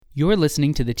You're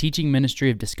listening to the teaching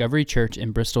ministry of Discovery Church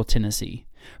in Bristol, Tennessee.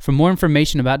 For more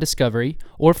information about Discovery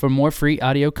or for more free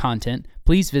audio content,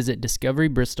 please visit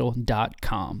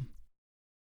discoverybristol.com.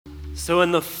 So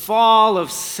in the fall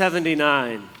of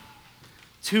 79,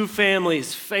 two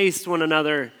families faced one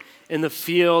another in the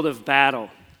field of battle.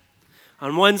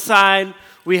 On one side,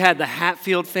 we had the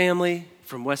Hatfield family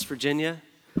from West Virginia.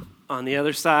 On the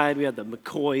other side, we had the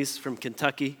McCoys from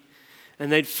Kentucky.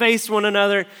 And they'd face one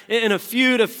another in a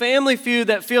family feud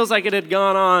that feels like it had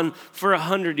gone on for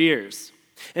 100 years.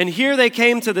 And here they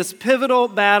came to this pivotal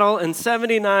battle in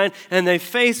 79, and they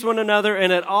faced one another,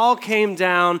 and it all came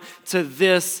down to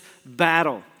this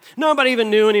battle. Nobody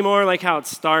even knew anymore like how it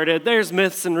started. There's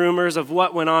myths and rumors of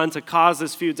what went on to cause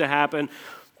this feud to happen,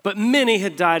 but many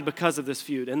had died because of this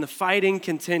feud, and the fighting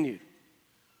continued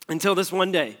until this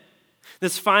one day.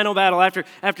 This final battle,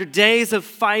 after days of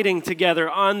fighting together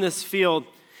on this field,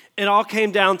 it all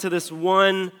came down to this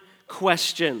one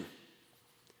question.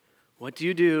 What do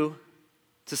you do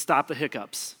to stop the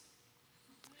hiccups?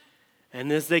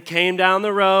 And as they came down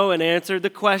the row and answered the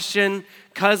question,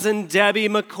 cousin Debbie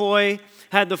McCoy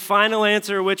had the final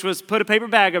answer, which was put a paper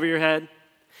bag over your head.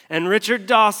 And Richard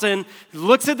Dawson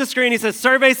looks at the screen, he says,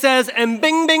 survey says, and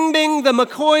bing, bing, bing, the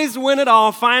McCoys win it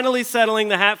all, finally settling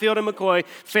the Hatfield and McCoy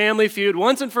family feud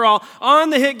once and for all on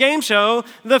the hit game show,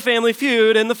 The Family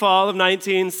Feud, in the fall of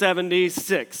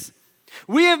 1976.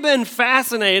 We have been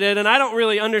fascinated, and I don't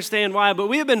really understand why, but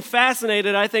we have been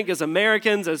fascinated, I think, as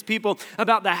Americans, as people,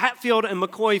 about the Hatfield and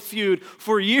McCoy feud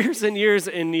for years and years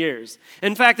and years.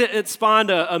 In fact, it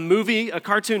spawned a movie, a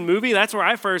cartoon movie. That's where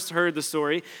I first heard the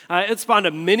story. It spawned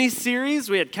a mini-series.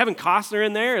 We had Kevin Costner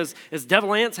in there as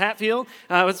Devil Anse Hatfield.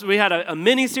 We had a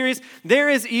mini-series. There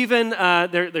is even,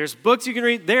 there's books you can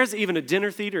read. There's even a dinner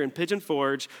theater in Pigeon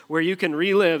Forge where you can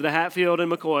relive the Hatfield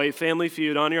and McCoy family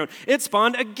feud on your own. It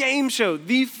spawned a game show.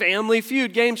 The Family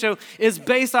Feud game show is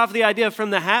based off the idea from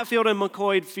the Hatfield and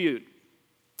McCoy feud.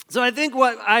 So I think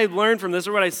what I learned from this,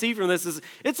 or what I see from this, is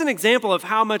it's an example of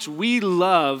how much we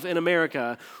love in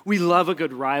America. We love a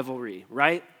good rivalry,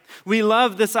 right? We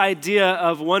love this idea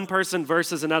of one person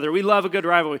versus another. We love a good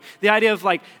rivalry. The idea of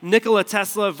like Nikola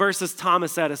Tesla versus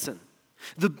Thomas Edison.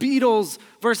 The Beatles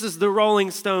versus the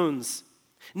Rolling Stones.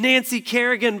 Nancy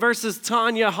Kerrigan versus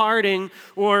Tonya Harding,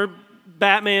 or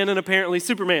Batman and apparently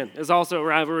Superman is also a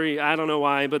rivalry. I don't know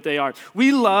why, but they are.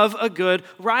 We love a good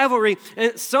rivalry.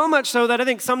 And so much so that I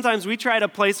think sometimes we try to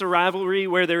place a rivalry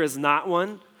where there is not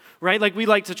one, right? Like we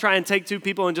like to try and take two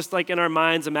people and just like in our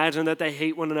minds imagine that they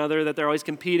hate one another, that they're always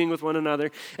competing with one another.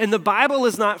 And the Bible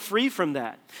is not free from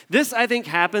that. This, I think,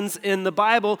 happens in the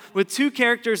Bible with two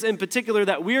characters in particular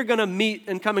that we're going to meet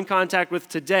and come in contact with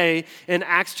today in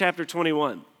Acts chapter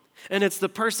 21. And it's the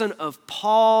person of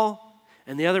Paul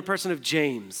and the other person of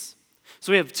James.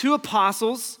 So we have two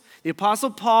apostles, the Apostle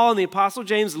Paul and the Apostle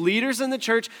James, leaders in the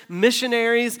church,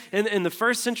 missionaries in the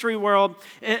first century world.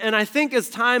 And I think as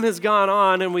time has gone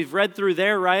on and we've read through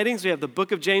their writings, we have the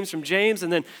book of James from James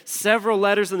and then several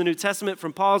letters in the New Testament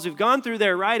from Paul. As we've gone through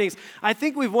their writings, I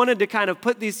think we've wanted to kind of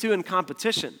put these two in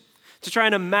competition, to try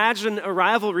and imagine a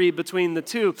rivalry between the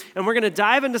two. And we're going to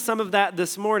dive into some of that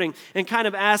this morning and kind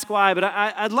of ask why. But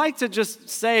I'd like to just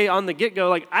say on the get-go,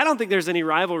 like, I don't think there's any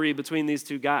rivalry between these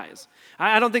two guys.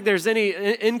 I don't think there's any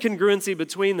incongruency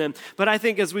between them. But I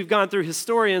think as we've gone through,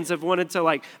 historians have wanted to,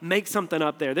 like, make something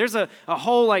up there. There's a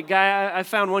whole, like, guy, I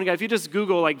found one guy, if you just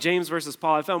Google, like, James versus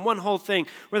Paul, I found one whole thing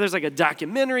where there's, like, a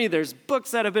documentary, there's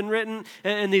books that have been written,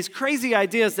 and these crazy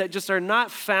ideas that just are not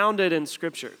founded in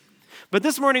Scripture. But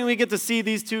this morning we get to see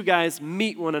these two guys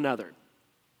meet one another.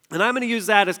 And I'm going to use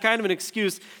that as kind of an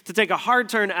excuse to take a hard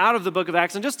turn out of the book of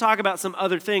Acts and just talk about some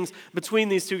other things between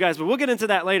these two guys. But we'll get into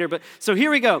that later. But so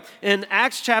here we go in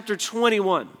Acts chapter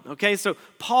 21. Okay, so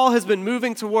Paul has been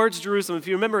moving towards Jerusalem. If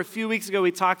you remember a few weeks ago,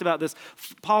 we talked about this.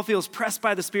 Paul feels pressed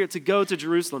by the Spirit to go to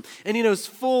Jerusalem. And he knows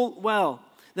full well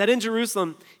that in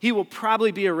Jerusalem, he will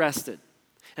probably be arrested.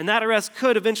 And that arrest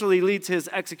could eventually lead to his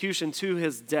execution, to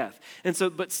his death. And so,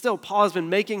 but still, Paul has been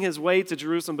making his way to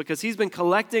Jerusalem because he's been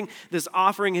collecting this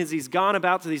offering as he's gone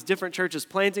about to these different churches,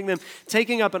 planting them,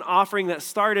 taking up an offering that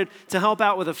started to help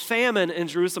out with a famine in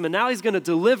Jerusalem. And now he's going to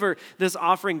deliver this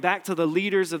offering back to the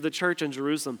leaders of the church in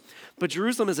Jerusalem. But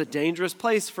Jerusalem is a dangerous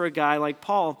place for a guy like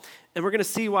Paul. And we're going to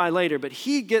see why later. But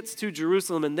he gets to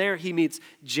Jerusalem, and there he meets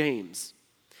James.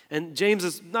 And James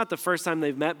is not the first time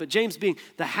they've met, but James being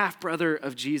the half-brother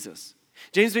of Jesus.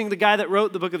 James being the guy that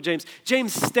wrote the book of James.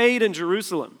 James stayed in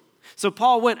Jerusalem. So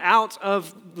Paul went out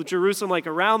of Jerusalem, like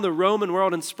around the Roman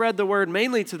world, and spread the word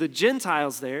mainly to the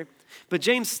Gentiles there. But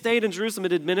James stayed in Jerusalem and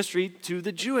did ministry to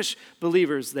the Jewish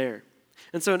believers there.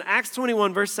 And so in Acts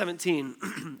 21, verse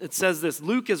 17, it says this.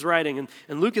 Luke is writing,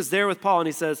 and Luke is there with Paul, and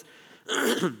he says,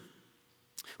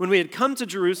 when we had come to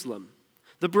Jerusalem,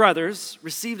 the brothers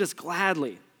received us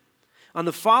gladly. On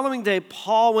the following day,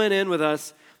 Paul went in with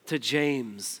us to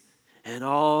James, and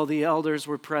all the elders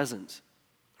were present.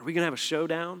 Are we going to have a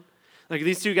showdown? Like, are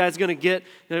these two guys are going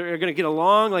to get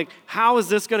along? Like, how is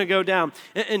this going to go down?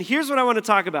 And here's what I want to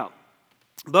talk about.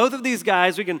 Both of these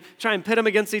guys, we can try and pit them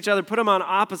against each other, put them on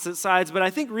opposite sides, but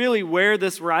I think really where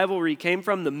this rivalry came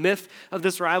from, the myth of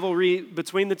this rivalry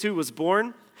between the two was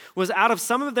born, was out of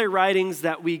some of their writings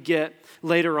that we get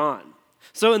later on.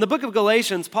 So in the book of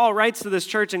Galatians, Paul writes to this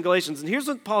church in Galatians, and here's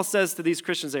what Paul says to these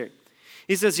Christians there.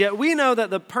 He says, "Yet we know that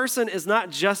the person is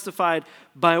not justified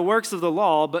by works of the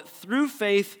law, but through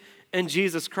faith in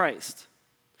Jesus Christ.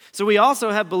 So we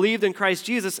also have believed in Christ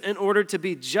Jesus in order to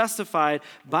be justified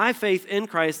by faith in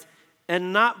Christ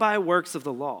and not by works of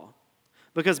the law.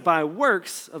 Because by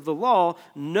works of the law,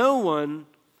 no one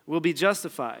will be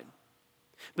justified."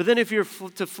 But then if you're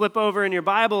to flip over in your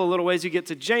Bible a little ways, you get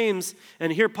to James,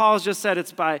 and here Paul's just said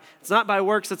it's not by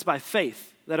works, it's by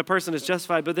faith that a person is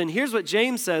justified. But then here's what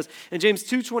James says in James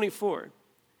 2:24.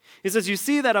 He says, "You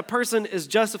see that a person is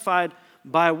justified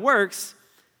by works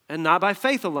and not by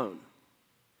faith alone."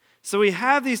 So we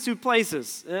have these two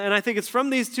places, and I think it's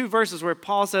from these two verses where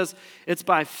Paul says it's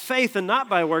by faith and not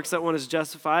by works that one is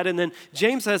justified, and then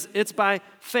James says it's by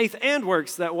faith and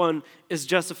works that one is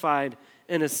justified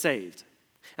and is saved.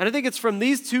 And I think it's from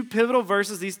these two pivotal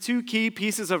verses, these two key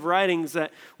pieces of writings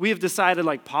that we have decided,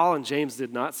 like, Paul and James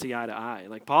did not see eye to eye.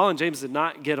 Like, Paul and James did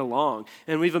not get along,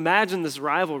 and we've imagined this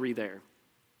rivalry there.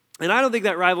 And I don't think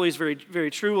that rivalry is very,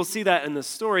 very true. We'll see that in this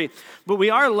story. But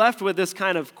we are left with this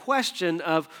kind of question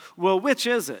of, well, which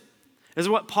is it? Is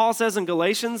it what Paul says in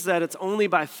Galatians, that it's only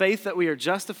by faith that we are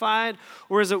justified?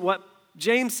 Or is it what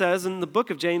James says in the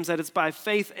book of James, that it's by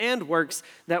faith and works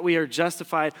that we are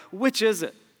justified? Which is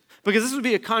it? Because this would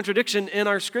be a contradiction in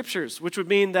our scriptures, which would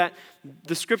mean that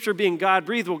the scripture being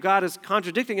God-breathed, well, God is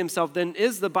contradicting himself. Then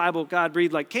is the Bible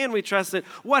God-breathed? Like, can we trust it?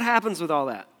 What happens with all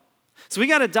that? So we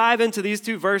got to dive into these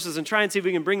two verses and try and see if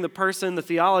we can bring the person, the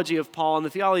theology of Paul, and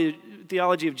the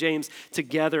theology of James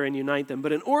together and unite them.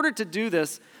 But in order to do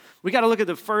this, we got to look at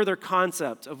the further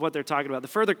concept of what they're talking about, the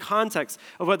further context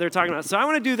of what they're talking about. So I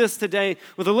want to do this today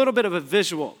with a little bit of a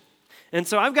visual. And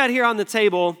so I've got here on the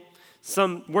table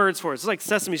some words for it. It's like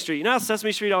Sesame Street. You know how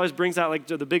Sesame Street always brings out like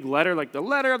the big letter, like the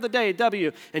letter of the day,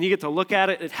 W, and you get to look at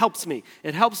it. It helps me.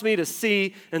 It helps me to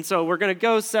see, and so we're going to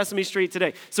go Sesame Street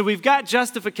today. So we've got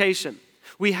justification.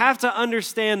 We have to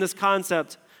understand this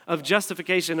concept of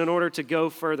justification in order to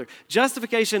go further.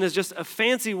 Justification is just a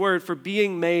fancy word for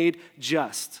being made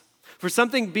just, for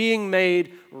something being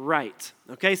made right.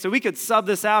 Okay, so we could sub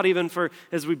this out even for,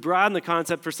 as we broaden the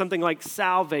concept, for something like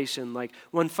salvation. Like,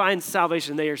 one finds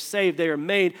salvation, they are saved, they are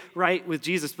made right with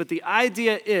Jesus. But the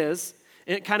idea is,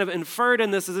 it kind of inferred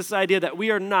in this is this idea that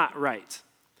we are not right.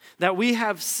 That we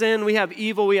have sin, we have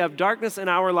evil, we have darkness in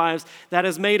our lives that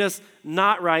has made us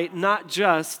not right, not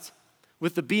just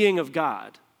with the being of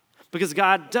God. Because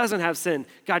God doesn't have sin,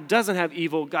 God doesn't have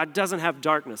evil, God doesn't have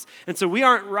darkness. And so we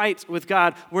aren't right with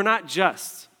God, we're not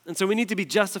just. And so we need to be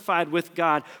justified with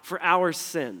God for our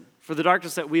sin, for the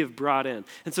darkness that we have brought in.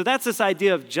 And so that's this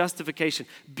idea of justification,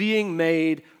 being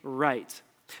made right.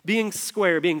 Being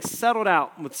square, being settled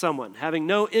out with someone, having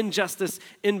no injustice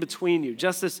in between you,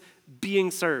 justice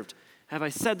being served. Have I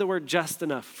said the word just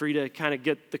enough for you to kind of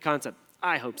get the concept?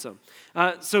 I hope so.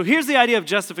 So here's the idea of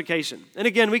justification. And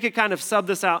again, we could kind of sub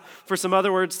this out for some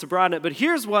other words to broaden it, but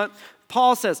here's what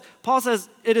Paul says. Paul says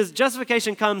it is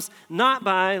justification comes not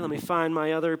by, let me find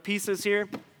my other pieces here,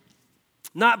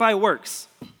 not by works.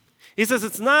 He says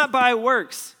it's not by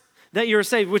works that you're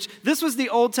saved, which this was the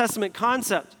Old Testament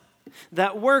concept,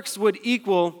 that works would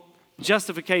equal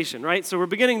justification, right? So we're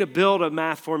beginning to build a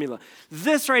math formula.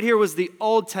 This right here was the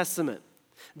Old Testament,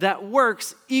 that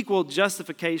works equaled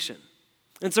justification.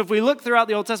 And so if we look throughout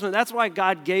the Old Testament, that's why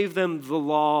God gave them the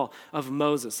law of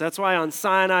Moses. That's why on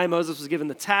Sinai, Moses was given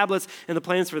the tablets and the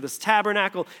plans for this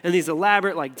tabernacle and these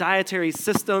elaborate like dietary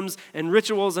systems and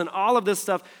rituals and all of this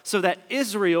stuff so that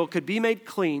Israel could be made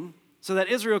clean, so that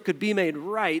Israel could be made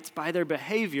right by their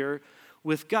behavior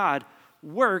with God.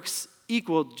 Works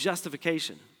equaled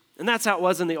justification. And that's how it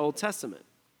was in the Old Testament,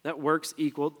 that works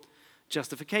equaled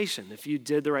justification. If you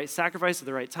did the right sacrifice at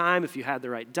the right time, if you had the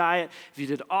right diet, if you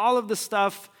did all of the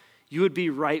stuff, you would be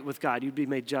right with God. You'd be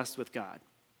made just with God.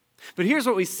 But here's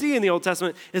what we see in the Old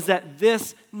Testament is that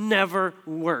this never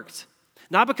worked.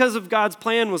 Not because of God's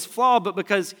plan was flawed, but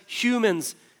because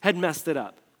humans had messed it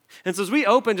up. And so as we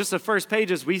open just the first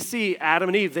pages, we see Adam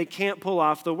and Eve, they can't pull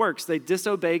off the works. They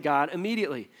disobey God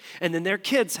immediately. And then their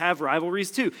kids have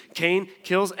rivalries too. Cain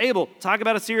kills Abel. Talk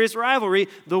about a serious rivalry.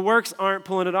 The works aren't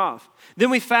pulling it off. Then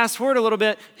we fast forward a little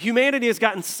bit. Humanity has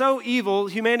gotten so evil,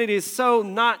 humanity is so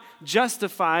not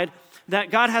justified that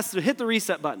God has to hit the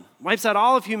reset button, wipes out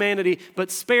all of humanity,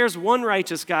 but spares one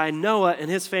righteous guy, Noah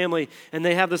and his family, and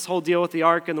they have this whole deal with the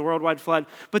ark and the worldwide flood.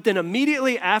 But then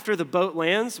immediately after the boat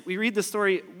lands, we read the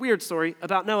story, weird story,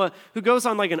 about Noah who goes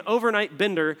on like an overnight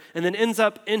bender and then ends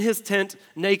up in his tent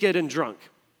naked and drunk.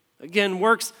 Again,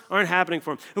 works aren't happening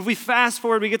for him. If we fast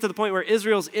forward, we get to the point where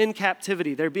Israel's in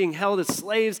captivity. They're being held as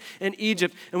slaves in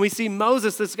Egypt, and we see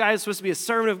Moses, this guy who's supposed to be a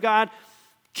servant of God,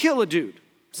 kill a dude.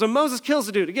 So Moses kills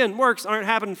the dude. Again, works aren't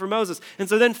happening for Moses. And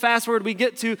so then fast forward, we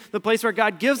get to the place where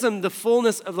God gives them the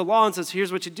fullness of the law and says,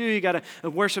 here's what you do. You got to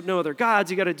worship no other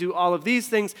gods. You got to do all of these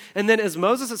things. And then as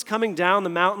Moses is coming down the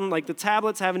mountain, like the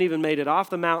tablets haven't even made it off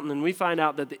the mountain, and we find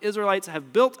out that the Israelites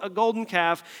have built a golden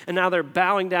calf, and now they're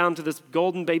bowing down to this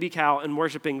golden baby cow and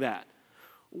worshiping that.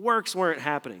 Works weren't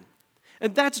happening.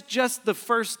 And that's just the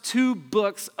first 2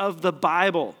 books of the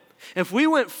Bible. If we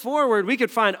went forward, we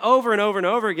could find over and over and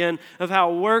over again of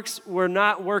how works were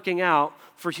not working out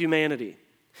for humanity.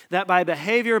 That by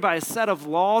behavior, by a set of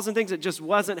laws and things, it just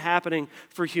wasn't happening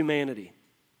for humanity.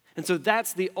 And so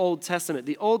that's the Old Testament.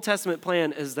 The Old Testament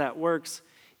plan is that works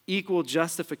equal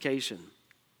justification.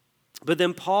 But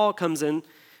then Paul comes in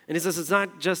and he says it's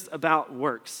not just about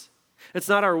works. It's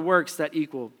not our works that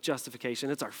equal justification.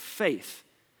 It's our faith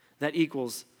that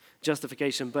equals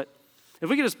justification. But if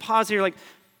we could just pause here, like,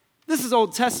 this is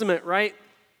Old Testament, right?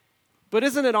 But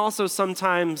isn't it also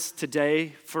sometimes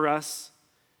today for us?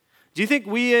 Do you think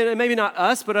we, and maybe not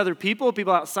us, but other people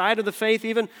outside of the faith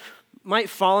even, might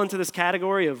fall into this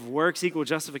category of works equal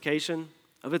justification?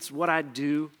 Of it's what I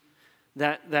do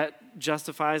that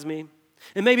justifies me?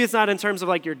 And maybe it's not in terms of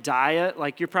like your diet,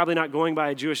 like you're probably not going by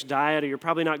a Jewish diet, or you're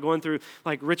probably not going through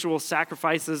like ritual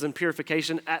sacrifices and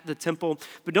purification at the temple.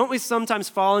 But don't we sometimes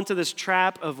fall into this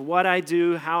trap of what I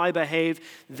do, how I behave,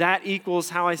 that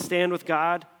equals how I stand with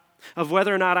God, of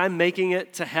whether or not I'm making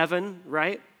it to heaven,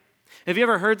 right? Have you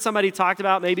ever heard somebody talked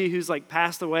about maybe who's like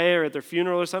passed away or at their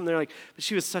funeral or something? They're like, but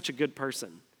she was such a good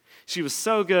person. She was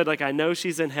so good, like I know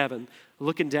she's in heaven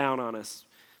looking down on us.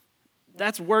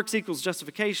 That's works equals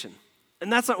justification.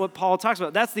 And that's not what Paul talks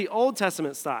about. That's the Old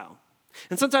Testament style.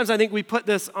 And sometimes I think we put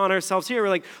this on ourselves here. We're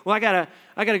like, well, I gotta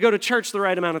go to church the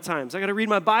right amount of times. I gotta read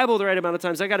my Bible the right amount of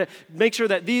times. I gotta make sure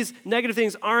that these negative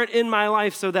things aren't in my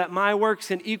life so that my works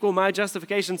can equal my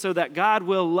justification, so that God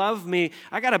will love me.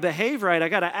 I gotta behave right. I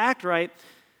gotta act right.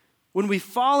 When we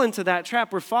fall into that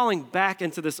trap, we're falling back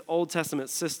into this Old Testament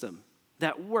system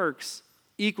that works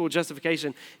equal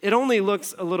justification. It only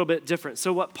looks a little bit different.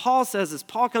 So what Paul says is,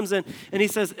 Paul comes in and he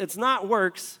says, it's not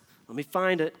works. Let me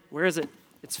find it. Where is it?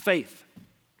 It's faith.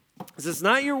 He says, it's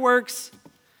not your works,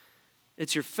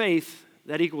 it's your faith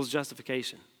that equals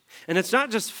justification. And it's not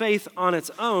just faith on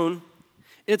its own,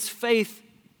 it's faith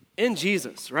in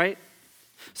Jesus, right?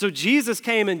 So Jesus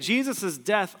came, and Jesus'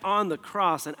 death on the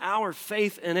cross and our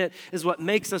faith in it is what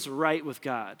makes us right with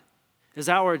God, is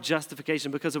our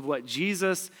justification because of what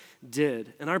Jesus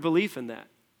did and our belief in that.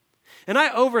 And I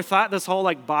overthought this whole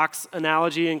like box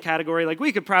analogy and category. Like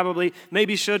we could probably,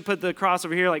 maybe should put the cross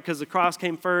over here, like because the cross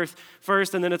came first,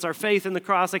 and then it's our faith in the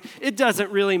cross. Like it doesn't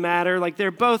really matter. Like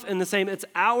they're both in the same. It's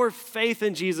our faith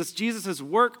in Jesus, Jesus'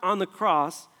 work on the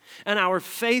cross, and our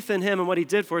faith in him and what he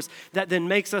did for us that then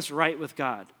makes us right with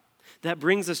God. That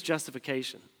brings us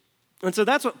justification. And so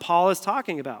that's what Paul is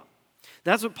talking about.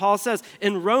 That's what Paul says.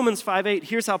 In Romans 5:8,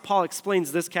 here's how Paul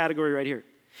explains this category right here.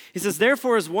 He says,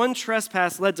 therefore, as one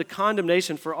trespass led to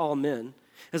condemnation for all men,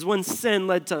 as one sin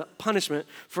led to punishment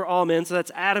for all men, so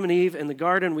that's Adam and Eve in the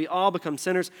garden, we all become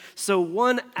sinners, so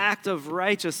one act of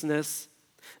righteousness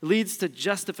leads to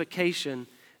justification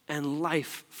and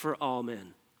life for all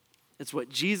men. It's what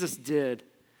Jesus did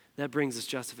that brings us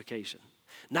justification.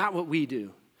 Not what we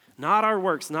do, not our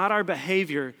works, not our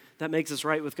behavior that makes us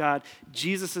right with God.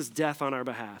 Jesus' death on our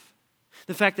behalf.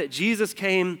 The fact that Jesus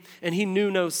came and he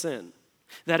knew no sin.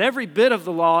 That every bit of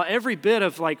the law, every bit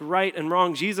of like right and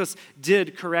wrong, Jesus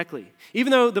did correctly. Even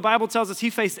though the Bible tells us he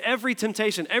faced every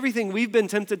temptation, everything we've been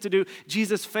tempted to do,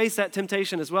 Jesus faced that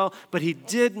temptation as well, but he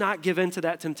did not give in to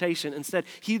that temptation. Instead,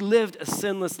 he lived a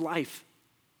sinless life.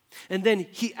 And then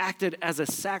he acted as a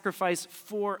sacrifice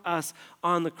for us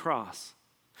on the cross.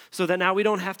 So that now we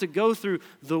don't have to go through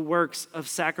the works of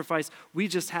sacrifice. We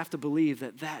just have to believe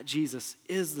that Jesus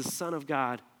is the Son of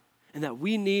God and that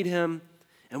we need him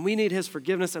and we need his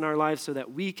forgiveness in our lives so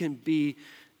that we can be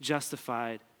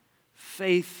justified.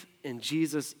 Faith in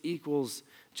Jesus equals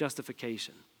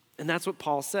justification. And that's what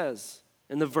Paul says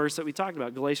in the verse that we talked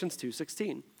about, Galatians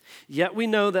 2:16. Yet we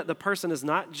know that the person is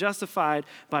not justified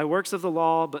by works of the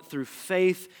law, but through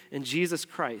faith in Jesus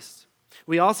Christ.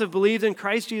 We also believed in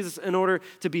Christ Jesus in order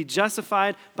to be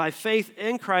justified by faith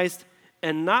in Christ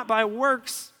and not by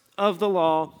works of the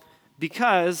law,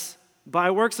 because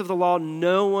by works of the law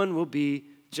no one will be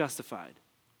justified.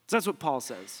 So that's what Paul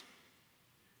says.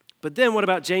 But then what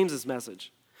about James's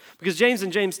message? Because James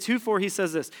in James 2:4, he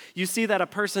says this, you see that a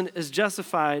person is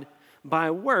justified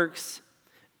by works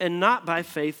and not by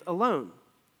faith alone.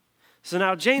 So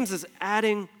now James is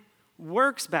adding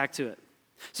works back to it.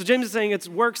 So James is saying it's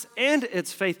works and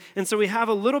it's faith. And so we have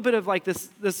a little bit of like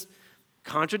this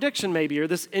contradiction maybe, or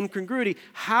this incongruity.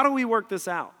 How do we work this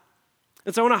out?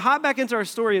 And so I want to hop back into our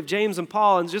story of James and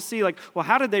Paul and just see like, well,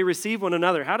 how did they receive one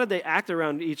another? How did they act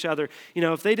around each other? You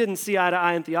know, if they didn't see eye to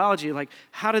eye in theology, like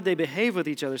how did they behave with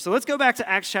each other? So let's go back to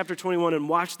Acts chapter 21 and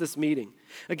watch this meeting.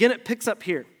 Again, it picks up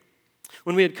here.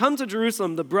 When we had come to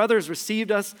Jerusalem, the brothers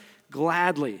received us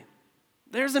gladly.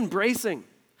 There's embracing.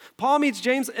 Paul meets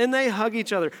James and they hug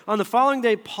each other. On the following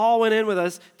day, Paul went in with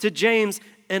us to James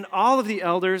and all of the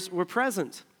elders were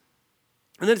present.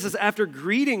 And then it says, after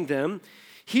greeting them,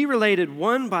 he related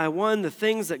one by one the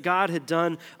things that God had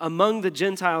done among the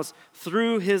Gentiles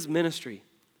through his ministry.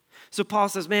 So Paul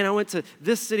says, man, I went to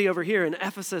this city over here in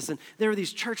Ephesus, and there were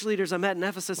these church leaders I met in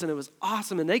Ephesus, and it was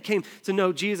awesome, and they came to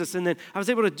know Jesus. And then I was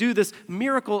able to do this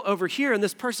miracle over here, and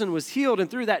this person was healed,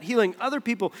 and through that healing, other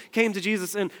people came to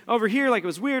Jesus. And over here, like it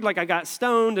was weird, like I got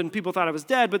stoned, and people thought I was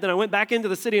dead, but then I went back into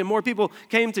the city, and more people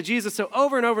came to Jesus. So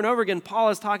over and over and over again, Paul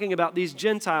is talking about these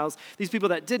Gentiles, these people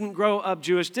that didn't grow up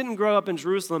Jewish, didn't grow up in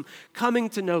Jerusalem, coming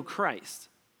to know Christ.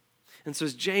 And so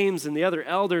as James and the other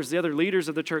elders, the other leaders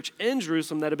of the church in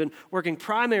Jerusalem that have been working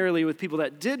primarily with people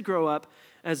that did grow up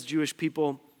as Jewish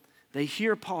people, they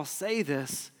hear Paul say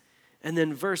this, and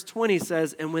then verse 20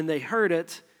 says, and when they heard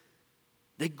it,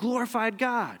 they glorified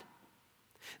God.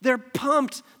 They're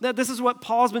pumped that this is what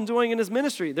Paul's been doing in his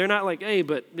ministry. They're not like, hey,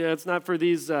 but it's not for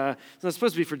these, it's not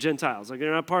supposed to be for Gentiles. Like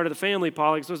they're not part of the family,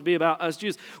 Paul. It's supposed to be about us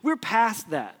Jews. We're past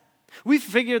that. We've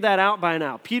figured that out by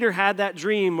now. Peter had that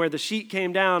dream where the sheet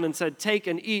came down and said, take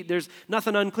and eat. There's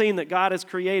nothing unclean that God has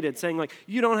created, saying like,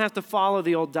 you don't have to follow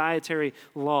the old dietary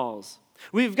laws.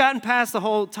 We've gotten past the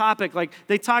whole topic. Like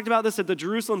they talked about this at the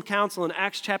Jerusalem Council in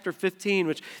Acts chapter 15,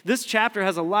 which this chapter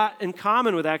has a lot in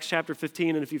common with Acts chapter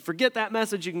 15. And if you forget that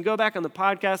message, you can go back on the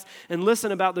podcast and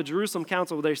listen about the Jerusalem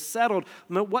Council where they settled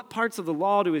what parts of the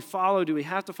law do we follow, do we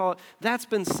have to follow. That's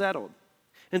been settled.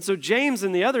 And so James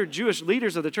and the other Jewish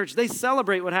leaders of the church, they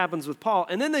celebrate what happens with Paul.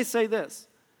 And then they say this.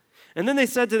 And then they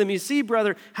said to them, you see,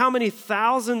 brother, how many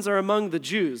thousands are among the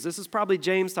Jews? This is probably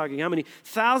James talking. How many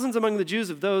thousands among the Jews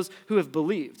of those who have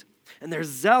believed? And they're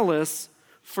zealous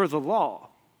for the law.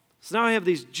 So now I have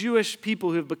these Jewish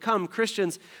people who have become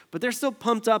Christians, but they're still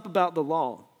pumped up about the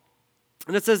law.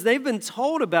 And it says, they've been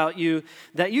told about you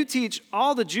that you teach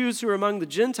all the Jews who are among the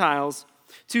Gentiles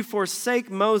to forsake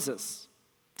Moses,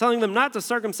 telling them not to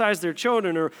circumcise their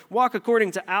children or walk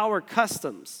according to our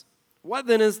customs. What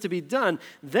then is to be done?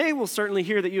 They will certainly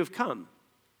hear that you have come.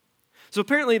 So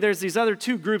apparently there's these other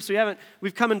two groups.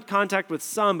 We've come in contact with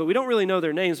some, but we don't really know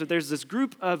their names. But there's this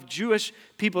group of Jewish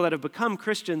people that have become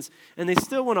Christians, and they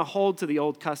still want to hold to the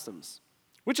old customs,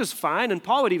 which is fine. And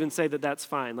Paul would even say that that's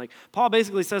fine. Like Paul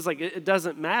basically says, like it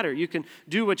doesn't matter. You can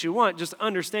do what you want. Just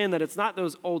understand that it's not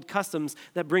those old customs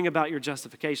that bring about your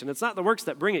justification. It's not the works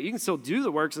that bring it. You can still do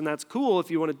the works, and that's cool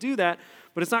if you want to do that,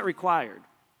 but it's not required.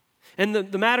 And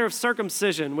the matter of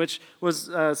circumcision, which was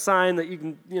a sign that you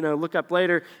can look up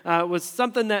later, was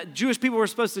something that Jewish people were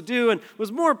supposed to do and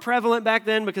was more prevalent back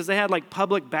then because they had like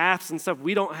public baths and stuff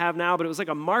we don't have now, but it was like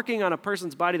a marking on a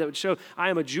person's body that would show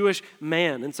I am a Jewish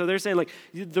man. And so they're saying like,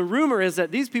 the rumor is that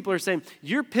these people are saying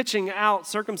you're pitching out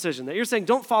circumcision, that you're saying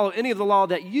don't follow any of the law,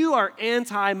 that you are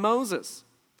anti-Moses.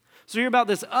 So you're about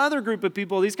this other group of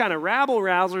people, these kind of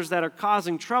rabble-rousers that are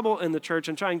causing trouble in the church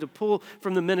and trying to pull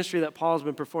from the ministry that Paul's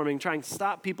been performing, trying to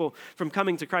stop people from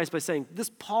coming to Christ by saying, this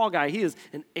Paul guy, he is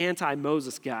an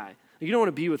anti-Moses guy. You don't want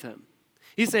to be with him.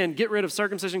 He's saying, get rid of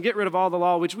circumcision, get rid of all the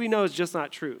law, which we know is just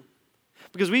not true.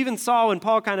 Because we even saw when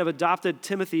Paul kind of adopted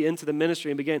Timothy into the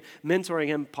ministry and began mentoring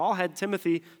him, Paul had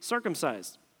Timothy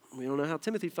circumcised. We don't know how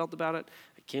Timothy felt about it.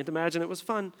 I can't imagine it was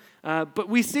fun. But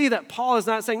we see that Paul is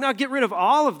not saying, no, get rid of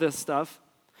all of this stuff.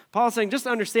 Paul is saying, just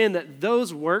understand that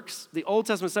those works, the Old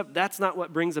Testament stuff, that's not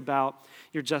what brings about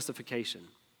your justification.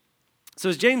 So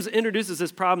as James introduces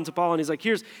this problem to Paul, and he's like,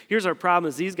 here's our problem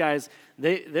is these guys,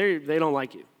 they don't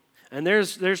like you. And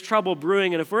there's trouble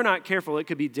brewing, and if we're not careful, it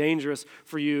could be dangerous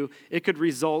for you. It could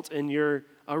result in your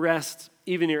arrest,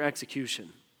 even your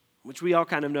execution. which we all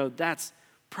kind of know that's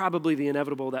probably the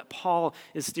inevitable that Paul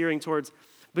is steering towards.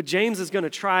 But James is going to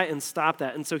try and stop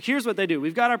that. And so here's what they do.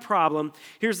 We've got our problem.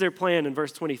 Here's their plan in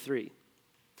verse 23.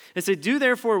 They say, do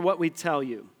therefore what we tell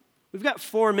you. We've got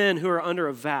 4 men who are under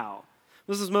a vow.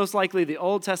 This is most likely the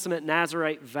Old Testament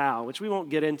Nazirite vow, which we won't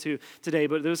get into today,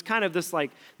 but there was kind of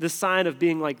this sign of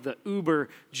being like the uber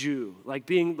Jew, like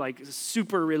being like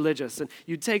super religious. And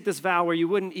you'd take this vow where you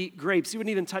wouldn't eat grapes. You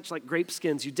wouldn't even touch like grape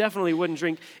skins. You definitely wouldn't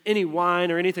drink any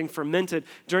wine or anything fermented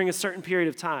during a certain period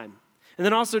of time. And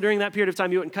then also during that period of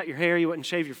time, you wouldn't cut your hair, you wouldn't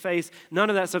shave your face, none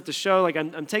of that stuff to show, like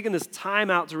I'm taking this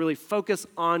time out to really focus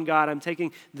on God. I'm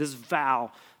taking this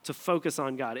vow to focus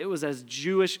on God. It was as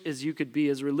Jewish as you could be,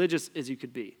 as religious as you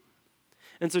could be.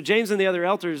 And so James and the other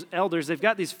elders, they've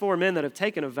got these 4 men that have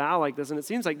taken a vow like this, and it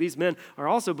seems like these men are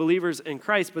also believers in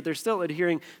Christ, but they're still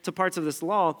adhering to parts of this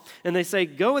law. And they say,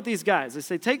 go with these guys. They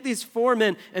say, take these 4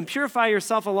 men and purify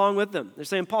yourself along with them. They're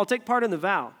saying, Paul, take part in the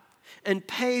vow and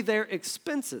pay their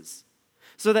expenses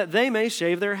so that they may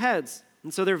shave their heads.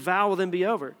 And so their vow will then be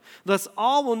over. Thus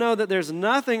all will know that there's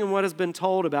nothing in what has been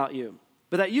told about you,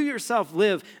 but that you yourself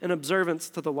live in observance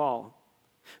to the law.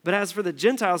 But as for the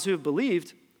Gentiles who have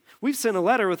believed, we've sent a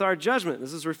letter with our judgment.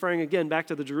 This is referring again back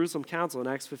to the Jerusalem Council in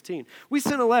Acts 15. We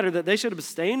sent a letter that they should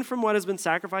abstain from what has been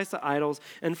sacrificed to idols,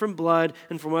 and from blood,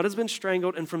 and from what has been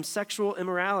strangled, and from sexual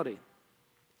immorality.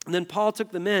 And then Paul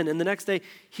took them in, and the next day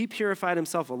he purified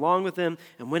himself along with them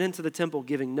and went into the temple,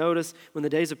 giving notice when the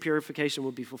days of purification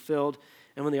would be fulfilled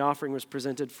and when the offering was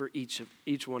presented for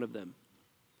each one of them.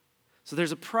 So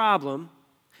there's a problem.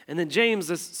 And then James,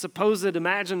 this supposed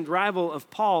imagined rival of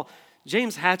Paul,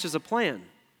 James hatches a plan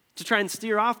to try and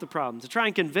steer off the problem, to try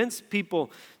and convince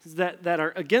people that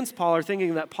are against Paul or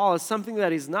thinking that Paul is something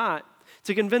that he's not,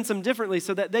 to convince them differently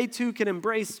so that they too can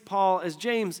embrace Paul as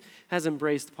James has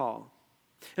embraced Paul.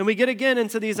 And we get again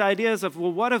into these ideas of,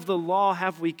 well, what of the law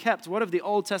have we kept? What of the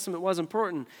Old Testament was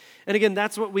important? And again,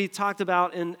 that's what we talked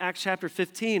about in Acts chapter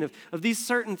 15, of these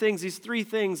certain things, these 3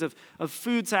 things of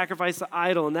food sacrifice to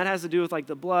idol. And that has to do with like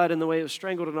the blood and the way it was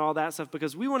strangled and all that stuff,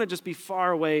 because we want to just be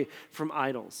far away from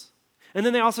idols. And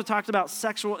then they also talked about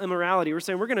sexual immorality. We're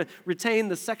saying we're going to retain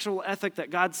the sexual ethic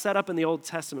that God set up in the Old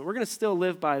Testament. We're going to still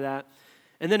live by that.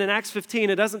 And then in Acts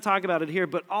 15, it doesn't talk about it here,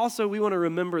 but also we want to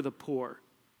remember the poor.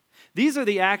 These are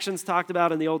the actions talked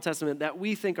about in the Old Testament that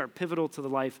we think are pivotal to the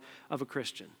life of a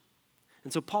Christian.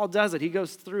 And so Paul does it. He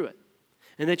goes through it.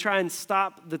 And they try and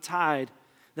stop the tide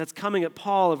that's coming at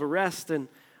Paul of arrest and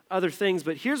other things.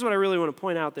 But here's what I really want to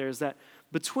point out there is that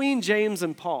between James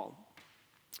and Paul,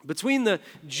 between the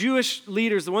Jewish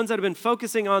leaders, the ones that have been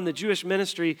focusing on the Jewish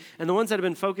ministry and the ones that have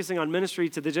been focusing on ministry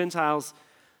to the Gentiles,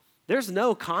 there's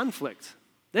no conflict.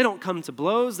 They don't come to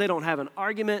blows. They don't have an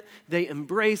argument. They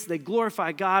embrace, they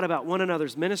glorify God about one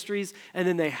another's ministries, and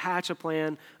then they hatch a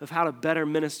plan of how to better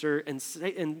minister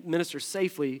and minister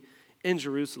safely in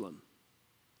Jerusalem.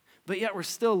 But yet we're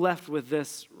still left with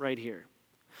this right here.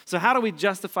 So how do we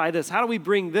justify this? How do we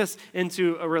bring this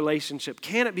into a relationship?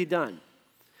 Can it be done?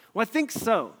 Well, I think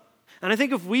so. And I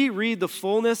think if we read the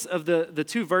fullness of the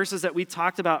 2 verses that we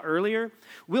talked about earlier,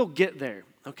 we'll get there.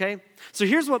 Okay? So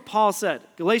here's what Paul said.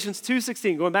 Galatians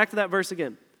 2:16, going back to that verse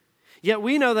again. Yet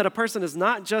we know that a person is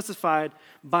not justified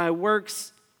by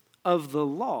works of the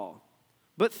law,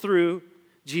 but through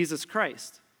Jesus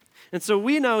Christ. And so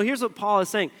we know, here's what Paul is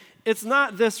saying. It's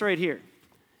not this right here.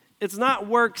 It's not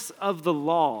works of the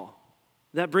law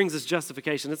that brings us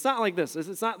justification. It's not like this.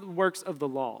 It's not works of the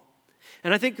law.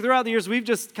 And I think throughout the years, we've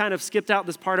just kind of skipped out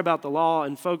this part about the law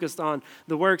and focused on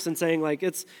the works and saying like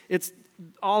it's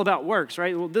all about works,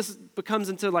 right? Well, this becomes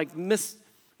into like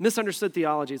misunderstood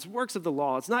theology. It's works of the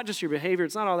law. It's not just your behavior.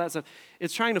 It's not all that stuff.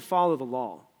 It's trying to follow the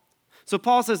law. So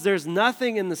Paul says there's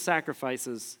nothing in the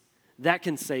sacrifices that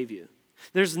can save you.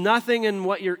 There's nothing in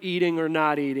what you're eating or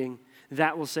not eating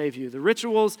that will save you. The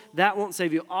rituals, that won't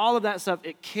save you. All of that stuff,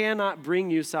 it cannot bring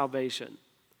you salvation.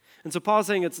 And so Paul's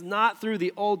saying it's not through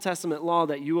the Old Testament law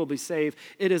that you will be saved.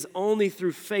 It is only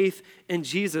through faith in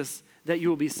Jesus that you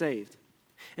will be saved.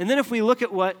 And then if we look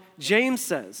at what James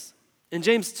says, in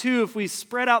James 2, if we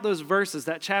spread out those verses,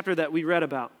 that chapter that we read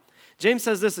about, James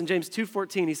says this in James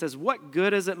 2:14. He says, "What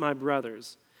good is it, my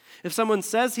brothers, if someone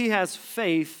says he has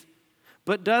faith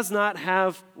but does not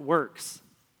have works?"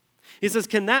 He says,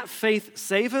 can that faith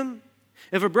save him?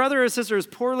 If a brother or sister is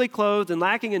poorly clothed and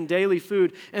lacking in daily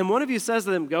food, and one of you says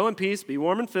to them, "Go in peace, be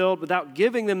warm and filled," without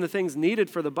giving them the things needed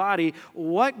for the body,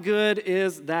 what good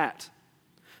is that?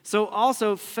 So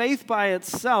also, faith by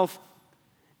itself,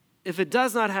 if it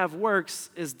does not have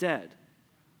works, is dead.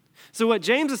 So what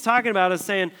James is talking about is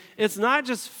saying it's not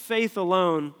just faith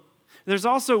alone, there's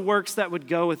also works that would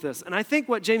go with this. And I think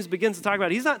what James begins to talk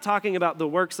about, he's not talking about the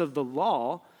works of the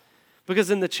law,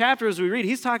 because in the chapter as we read,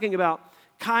 he's talking about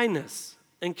kindness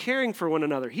and caring for one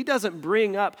another. He doesn't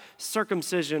bring up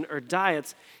circumcision or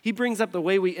diets. He brings up the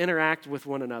way we interact with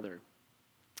one another.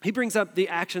 He brings up the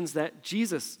actions that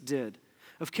Jesus did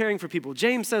of caring for people.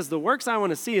 James says the works I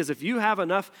want to see is if you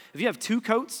have 2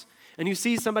 coats and you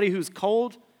see somebody who's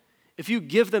cold, if you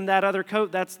give them that other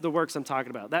coat, that's the works I'm talking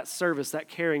about. That service, that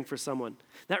caring for someone,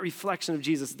 that reflection of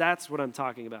Jesus, that's what I'm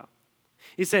talking about.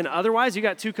 He's saying otherwise, you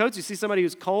got 2 coats, you see somebody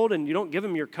who's cold and you don't give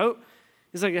them your coat.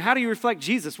 He's like, how do you reflect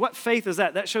Jesus? What faith is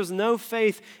that? That shows no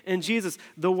faith in Jesus.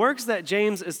 The works that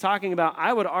James is talking about,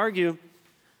 I would argue,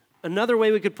 another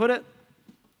way we could put it,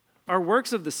 are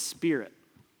works of the Spirit.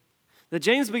 That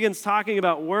James begins talking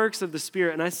about works of the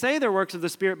Spirit. And I say they're works of the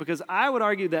Spirit because I would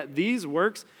argue that these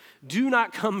works do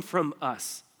not come from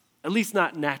us, at least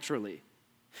not naturally.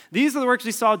 These are the works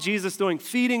we saw Jesus doing,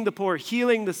 feeding the poor,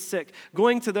 healing the sick,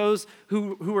 going to those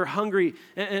who were hungry,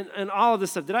 and all of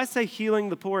this stuff. Did I say healing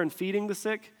the poor and feeding the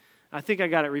sick? I think I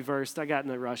got it reversed. I got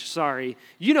in a rush. Sorry.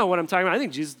 You know what I'm talking about. I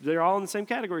think Jesus, they're all in the same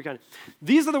category kind of.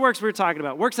 These are the works we're talking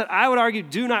about, works that I would argue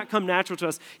do not come natural to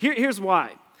us. Here's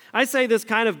why. I say this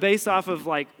kind of based off of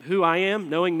like who I am,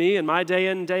 knowing me and my day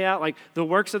in and day out. Like the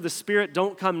works of the Spirit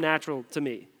don't come natural to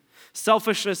me.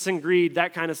 Selfishness and greed,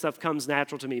 that kind of stuff comes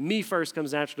natural to me. Me first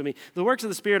comes natural to me. The works of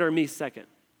the Spirit are me second.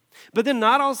 But then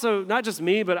not just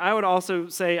me, but I would also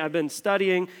say I've been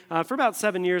studying for about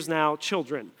 7 years now,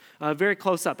 children, very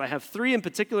close up. I have 3 in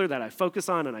particular that I focus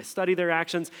on and I study their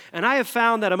actions. And I have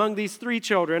found that among these 3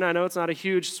 children, I know it's not a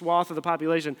huge swath of the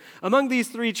population, among these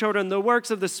 3 children, the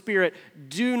works of the Spirit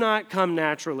do not come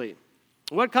naturally.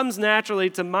 What comes naturally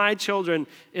to my children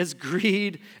is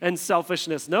greed and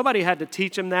selfishness. Nobody had to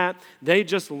teach them that. They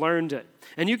just learned it.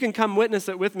 And you can come witness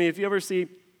it with me if you ever see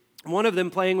one of them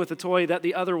playing with a toy that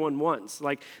the other one wants.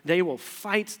 Like, they will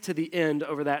fight to the end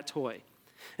over that toy.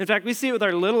 In fact, we see it with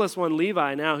our littlest one,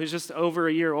 Levi, now, who's just over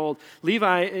a year old.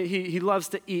 Levi, he loves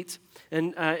to eat,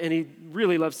 and he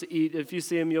really loves to eat. If you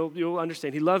see him, you'll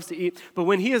understand. He loves to eat, but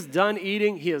when he is done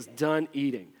eating, he is done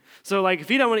eating. So like if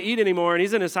he don't want to eat anymore and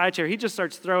he's in his high chair, he just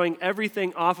starts throwing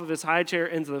everything off of his high chair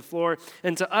into the floor.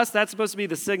 And to us, that's supposed to be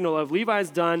the signal of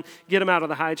Levi's done, get him out of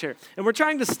the high chair. And we're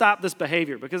trying to stop this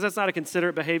behavior because that's not a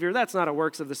considerate behavior. That's not a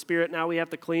works of the Spirit. Now we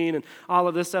have to clean and all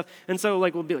of this stuff. And so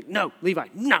like we'll be like, no, Levi,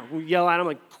 no. We yell at him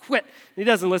like, quit. And he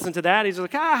doesn't listen to that. He's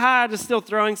just like, just still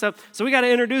throwing stuff. So we got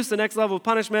to introduce the next level of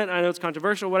punishment. I know it's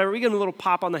controversial, whatever. We give him a little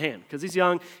pop on the hand because he's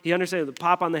young. He understands the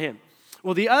pop on the hand.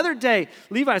 Well, the other day,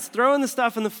 Levi's throwing the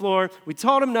stuff on the floor. We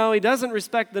told him no. He doesn't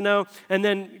respect the no. And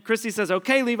then Christy says,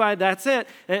 okay, Levi, that's it.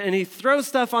 And he throws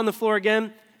stuff on the floor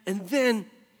again. And then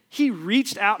he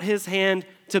reached out his hand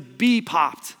to be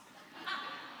popped.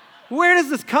 Where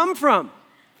does this come from?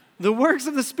 The works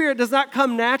of the Spirit does not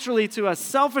come naturally to us.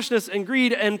 Selfishness and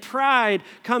greed and pride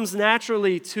comes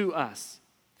naturally to us.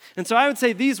 And so I would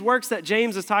say these works that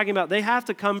James is talking about, they have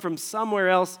to come from somewhere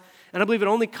else. And I believe it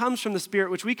only comes from the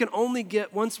Spirit, which we can only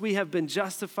get once we have been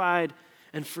justified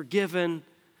and forgiven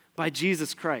by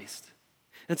Jesus Christ.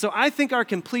 And so I think our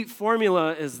complete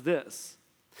formula is this,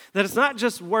 that it's not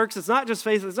just works, it's not just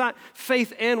faith, it's not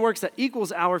faith and works that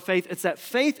equals our faith, it's that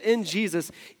faith in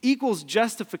Jesus equals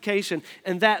justification,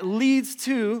 and that leads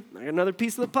to, another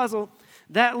piece of the puzzle,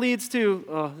 that leads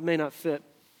to, it may not fit,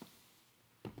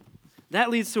 that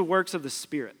leads to works of the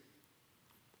Spirit.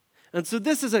 And so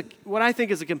this is what I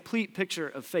think is a complete picture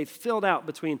of faith filled out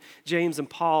between James and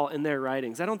Paul in their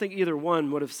writings. I don't think either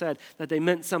one would have said that they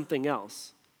meant something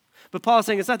else. But Paul is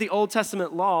saying it's not the Old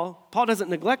Testament law. Paul doesn't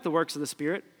neglect the works of the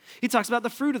Spirit. He talks about the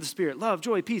fruit of the Spirit, love,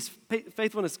 joy, peace,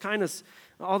 faithfulness, kindness,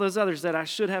 all those others that I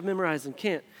should have memorized and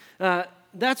can't.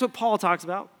 That's what Paul talks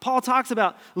about. Paul talks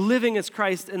about living as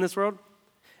Christ in this world.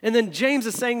 And then James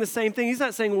is saying the same thing. He's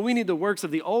not saying, well, we need the works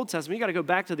of the Old Testament. You got to go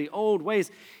back to the old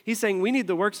ways. He's saying we need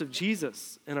the works of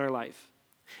Jesus in our life.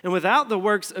 And without the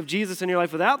works of Jesus in your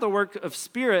life, without the work of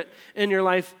Spirit in your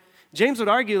life, James would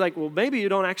argue like, well, maybe you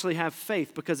don't actually have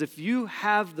faith, because if you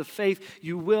have the faith,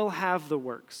 you will have the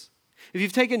works. If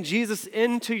you've taken Jesus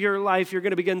into your life, you're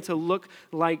going to begin to look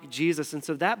like Jesus. And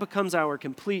so that becomes our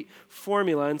complete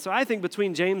formula. And so I think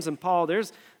between James and Paul,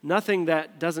 there's nothing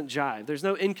that doesn't jive. There's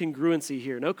no incongruency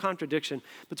here, no contradiction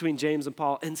between James and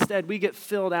Paul. Instead, we get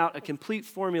filled out a complete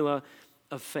formula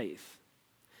of faith.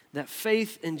 That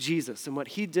faith in Jesus and what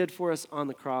he did for us on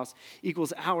the cross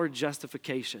equals our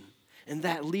justification. And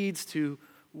that leads to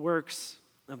works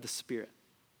of the Spirit.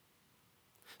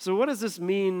 So what does this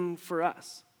mean for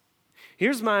us?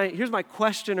 Here's my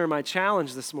question or my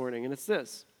challenge this morning, and it's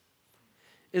this.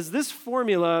 Is this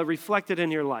formula reflected in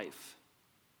your life?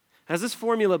 Has this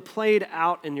formula played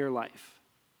out in your life?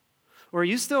 Or are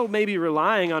you still maybe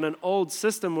relying on an old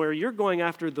system where you're going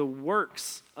after the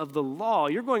works of the law?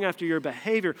 You're going after your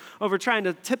behavior over trying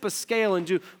to tip a scale and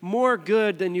do more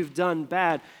good than you've done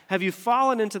bad. Have you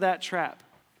fallen into that trap?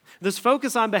 This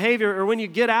focus on behavior, or when you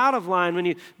get out of line, when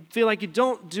you feel like you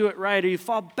don't do it right, or you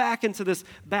fall back into this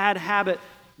bad habit,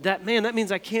 that means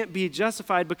I can't be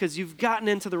justified because you've gotten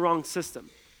into the wrong system.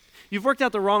 You've worked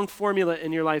out the wrong formula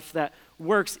in your life that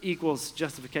works equals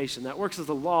justification, that works as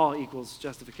the law equals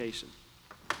justification.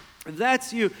 If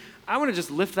that's you, I want to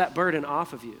just lift that burden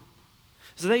off of you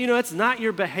so that you know it's not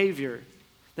your behavior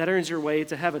that earns your way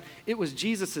to heaven. It was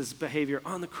Jesus' behavior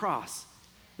on the cross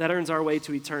that earns our way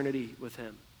to eternity with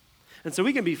him. And so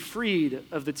we can be freed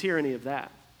of the tyranny of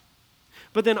that.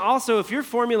 But then also, if your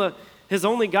formula has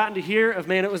only gotten to here of,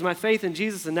 man, it was my faith in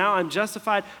Jesus and now I'm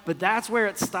justified, but that's where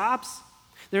it stops,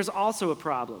 there's also a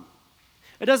problem.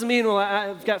 It doesn't mean, well,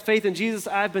 I've got faith in Jesus,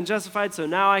 I've been justified, so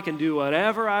now I can do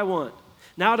whatever I want.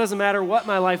 Now it doesn't matter what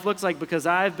my life looks like because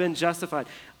I've been justified.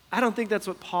 I don't think that's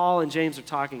what Paul and James are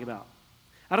talking about.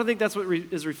 I don't think that's what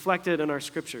is reflected in our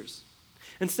scriptures.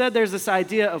 Instead, there's this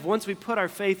idea of once we put our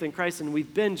faith in Christ and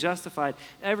we've been justified,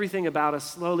 everything about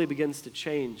us slowly begins to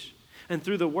change. And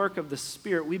through the work of the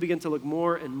Spirit, we begin to look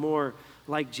more and more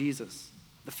like Jesus.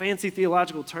 The fancy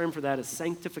theological term for that is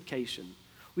sanctification.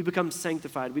 We become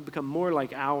sanctified. We become more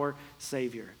like our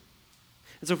Savior.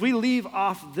 And so if we leave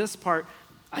off this part,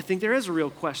 I think there is a real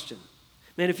question.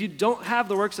 Man, if you don't have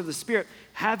the works of the Spirit,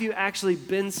 have you actually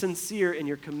been sincere in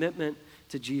your commitment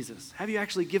to Jesus? Have you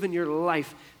actually given your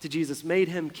life to Jesus, made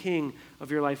him king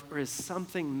of your life, or is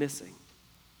something missing?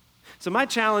 So my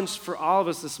challenge for all of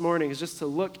us this morning is just to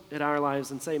look at our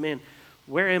lives and say, man,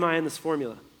 where am I in this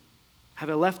formula? Have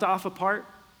I left off a part?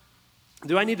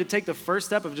 Do I need to take the first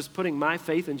step of just putting my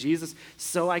faith in Jesus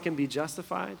so I can be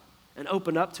justified and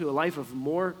open up to a life of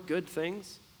more good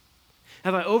things?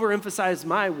 Have I overemphasized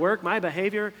my work, my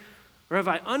behavior, or have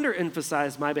I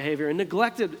underemphasized my behavior and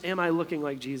neglected, am I looking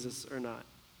like Jesus or not?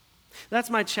 That's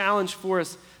my challenge for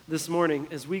us this morning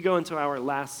as we go into our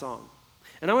last song.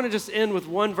 And I want to just end with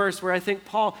one verse where I think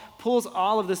Paul pulls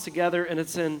all of this together, and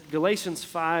it's in Galatians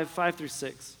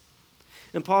 5:5-6.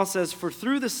 And Paul says, "For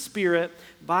through the Spirit,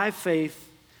 by faith,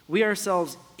 we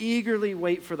ourselves eagerly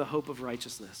wait for the hope of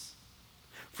righteousness.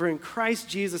 For in Christ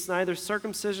Jesus, neither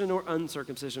circumcision nor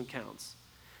uncircumcision counts.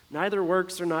 Neither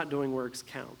works or not doing works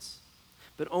counts,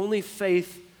 but only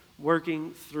faith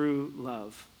working through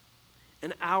love."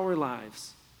 In our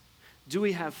lives, do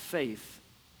we have faith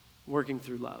working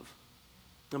through love?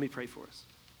 Let me pray for us.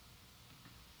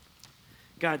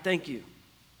 God, thank you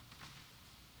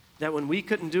that when we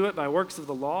couldn't do it by works of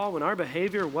the law, when our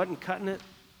behavior wasn't cutting it,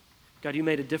 God, you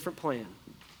made a different plan.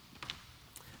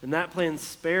 And that plan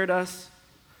spared us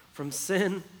from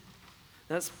sin.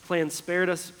 That plan spared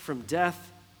us from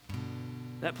death.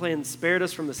 That plan spared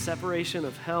us from the separation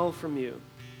of hell from you.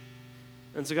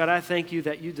 And so, God, I thank you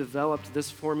that you developed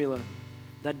this formula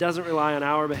that doesn't rely on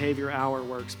our behavior, our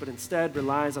works, but instead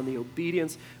relies on the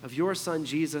obedience of your Son,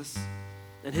 Jesus,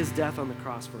 and his death on the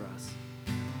cross for us.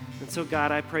 And so,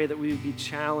 God, I pray that we would be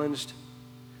challenged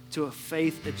to a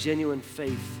faith, a genuine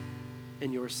faith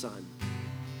in your Son,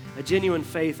 a genuine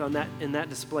faith in that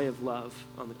display of love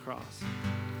on the cross.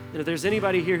 And if there's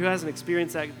anybody here who hasn't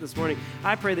experienced that this morning,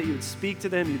 I pray that you would speak to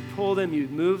them, you'd pull them,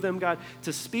 you'd move them, God,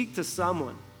 to speak to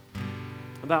someone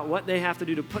about what they have to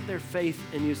do to put their faith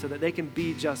in you so that they can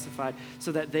be justified,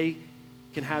 so that they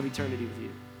can have eternity with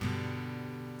you.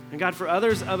 And God, for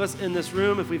others of us in this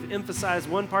room, if we've emphasized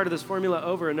one part of this formula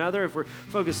over another, if we're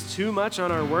focused too much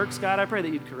on our works, God, I pray that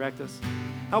you'd correct us.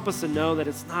 Help us to know that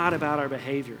it's not about our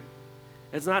behavior.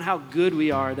 It's not how good we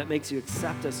are that makes you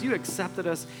accept us. You accepted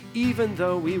us even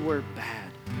though we were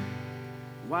bad.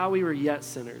 While we were yet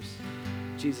sinners,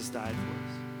 Jesus died for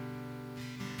us.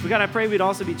 But God, I pray we'd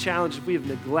also be challenged if we have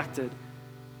neglected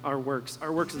our works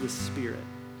of the Spirit.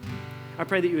 I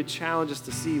pray that you would challenge us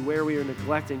to see where we are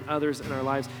neglecting others in our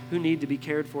lives who need to be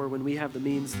cared for when we have the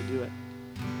means to do it,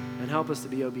 and help us to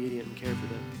be obedient and care for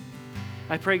them.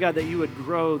 I pray, God, that you would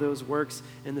grow those works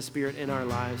in the Spirit in our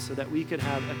lives so that we could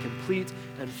have a complete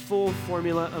and full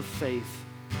formula of faith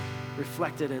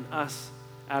reflected in us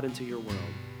out into your world.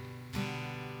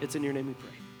 It's in your name we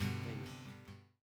pray.